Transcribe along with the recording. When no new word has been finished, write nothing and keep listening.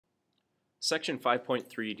Section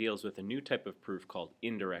 5.3 deals with a new type of proof called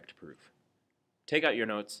indirect proof. Take out your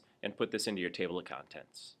notes and put this into your table of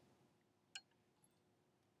contents.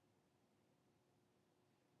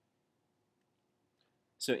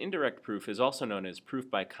 So indirect proof is also known as proof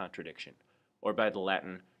by contradiction, or by the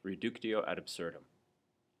Latin reductio ad absurdum.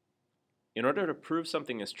 In order to prove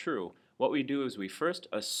something is true, what we do is we first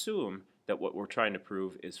assume that what we're trying to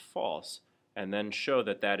prove is false, and then show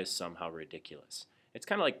that that is somehow ridiculous. It's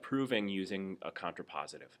kind of like proving using a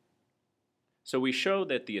contrapositive. So we show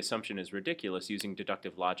that the assumption is ridiculous using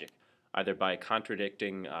deductive logic, either by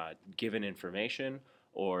contradicting given information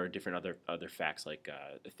or different other facts like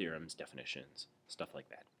theorems, definitions, stuff like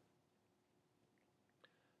that.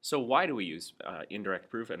 So why do we use indirect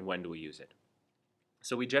proof, and when do we use it?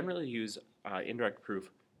 So we generally use indirect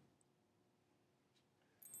proof.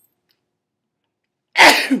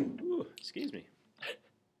 Ooh, excuse me.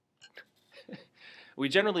 We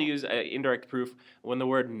generally use indirect proof when the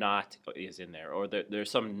word not is in there, or there's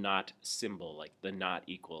some not symbol, like the not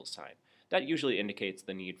equals sign. That usually indicates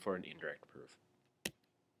the need for an indirect proof.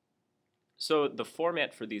 So the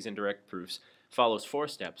format for these indirect proofs follows 4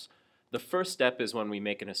 steps. The first step is when we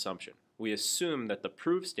make an assumption. We assume that the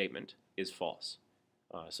proof statement is false.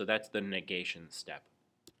 So that's the negation step.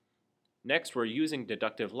 Next, we're using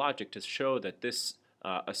deductive logic to show that this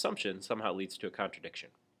assumption somehow leads to a contradiction.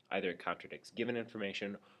 Either it contradicts given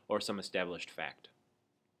information or some established fact.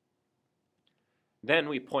 Then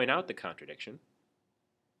we point out the contradiction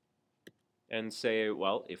and say,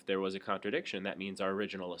 well, if there was a contradiction, that means our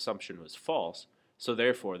original assumption was false, so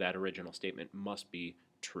therefore that original statement must be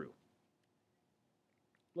true.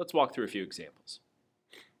 Let's walk through a few examples.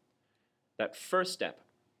 That first step,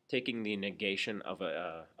 taking the negation of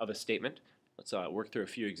a statement, let's work through a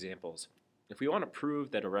few examples. If we want to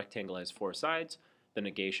prove that a rectangle has 4 sides, the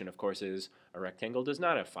negation, of course, is a rectangle does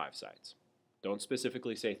not have 5 sides. Don't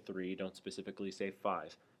specifically say 3, don't specifically say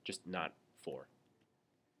 5, just not 4.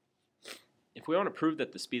 If we want to prove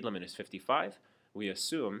that the speed limit is 55, we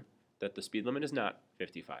assume that the speed limit is not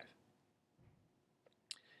 55.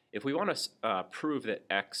 If we want to prove that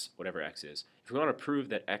x, whatever x is, if we want to prove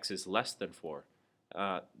that x is less than 4,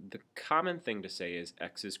 the common thing to say is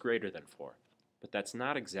x is greater than 4, but that's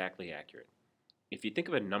not exactly accurate. If you think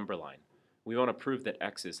of a number line, we want to prove that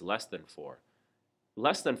x is less than 4.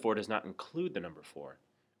 Less than 4 does not include the number 4,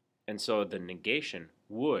 and so the negation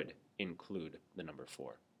would include the number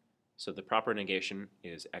 4. So the proper negation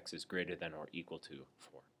is x is greater than or equal to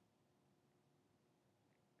 4.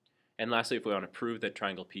 And lastly, if we want to prove that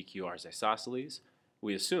triangle PQR is isosceles,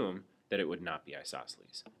 we assume that it would not be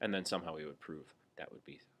isosceles, and then somehow we would prove that would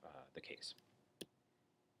be the case.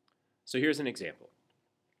 So here's an example.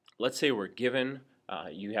 Let's say we're given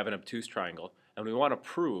you have an obtuse triangle, and we want to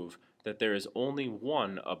prove that there is only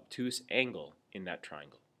one obtuse angle in that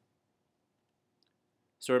triangle.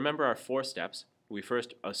 So remember our 4 steps. We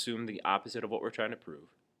first assume the opposite of what we're trying to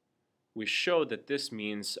prove. We show that this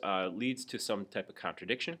means leads to some type of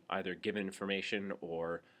contradiction, either given information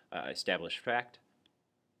or established fact.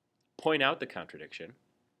 Point out the contradiction,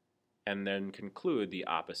 and then conclude the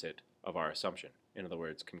opposite of our assumption. In other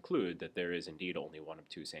words, conclude that there is indeed only one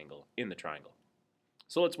obtuse angle in the triangle.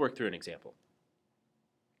 So let's work through an example.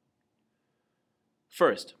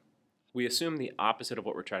 First, we assume the opposite of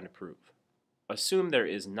what we're trying to prove. Assume there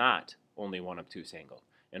is not only one obtuse angle.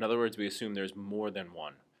 In other words, we assume there's more than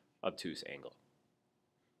one obtuse angle.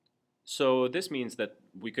 So this means that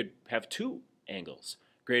we could have 2 angles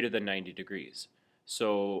greater than 90 degrees.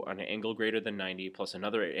 So an angle greater than 90 plus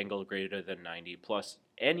another angle greater than 90 plus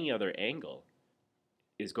any other angle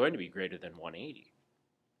is going to be greater than 180.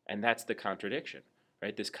 And that's the contradiction.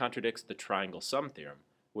 Right? This contradicts the triangle sum theorem,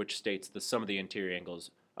 which states the sum of the interior angles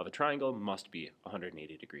of a triangle must be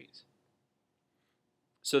 180 degrees.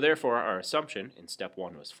 So therefore, our assumption in step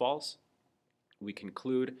 1 was false. We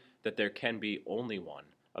conclude that there can be only one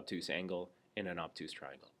obtuse angle in an obtuse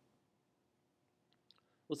triangle.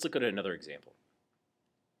 Let's look at another example.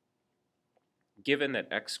 Given that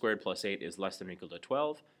x squared plus 8 is less than or equal to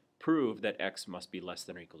 12, prove that x must be less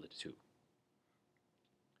than or equal to 2.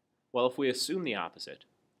 Well, if we assume the opposite,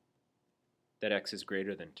 that x is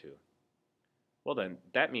greater than 2, well then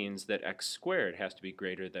that means that x squared has to be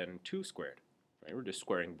greater than 2 squared. Right? We're just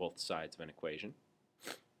squaring both sides of an equation.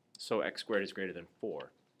 So x squared is greater than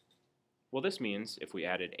 4. Well, this means if we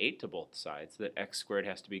added 8 to both sides, that x squared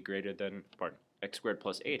has to be greater than, x squared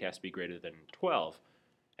plus 8 has to be greater than 12,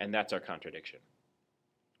 and that's our contradiction.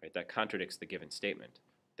 Right? That contradicts the given statement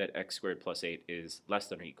that x squared plus 8 is less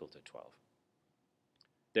than or equal to 12.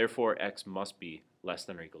 Therefore, x must be less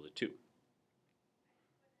than or equal to 2.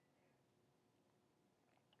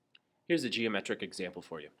 Here's a geometric example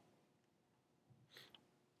for you.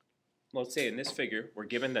 Let's say in this figure, we're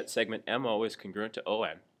given that segment MO is congruent to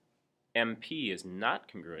ON, MP is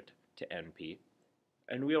not congruent to NP,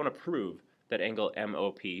 and we want to prove that angle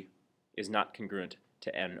MOP is not congruent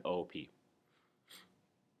to NOP.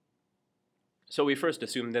 So we first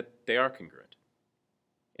assume that they are congruent.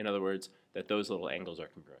 In other words, that those little angles are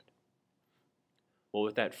congruent. Well,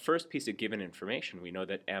 with that first piece of given information, we know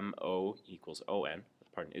that MO equals ON,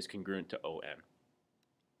 is congruent to ON.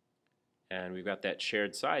 And we've got that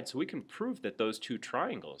shared side, so we can prove that those two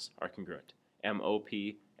triangles are congruent, MOP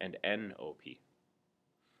and NOP,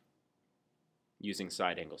 using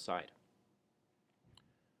side angle side.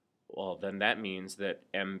 Well, then that means that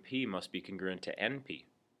MP must be congruent to NP.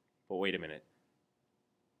 But wait a minute.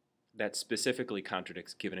 That specifically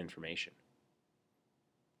contradicts given information.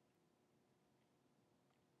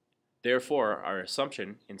 Therefore, our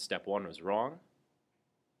assumption in step 1 was wrong,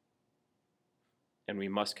 and we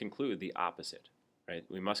must conclude the opposite, right?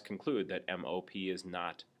 We must conclude that MOP is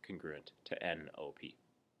not congruent to NOP.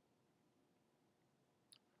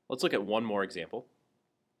 Let's look at one more example.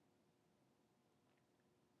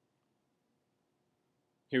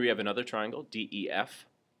 Here we have another triangle, DEF.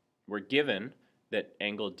 We're given that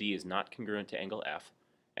angle D is not congruent to angle F,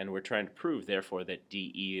 and we're trying to prove, therefore, that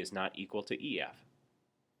DE is not equal to EF.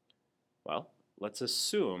 Well, let's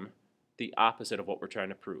assume the opposite of what we're trying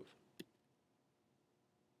to prove.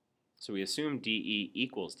 So we assume DE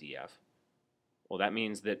equals DF. Well, that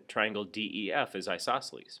means that triangle DEF is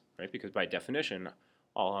isosceles, right? Because by definition,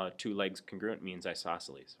 all two legs congruent means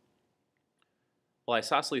isosceles. Well,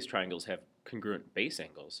 isosceles triangles have congruent base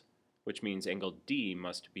angles, which means angle D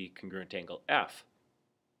must be congruent to angle F.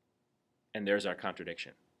 And there's our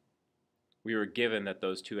contradiction. We were given that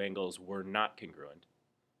those two angles were not congruent,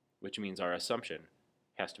 which means our assumption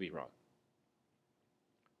has to be wrong.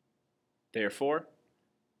 Therefore,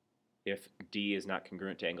 if D is not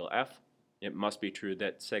congruent to angle F, it must be true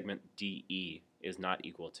that segment DE is not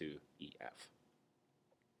equal to EF.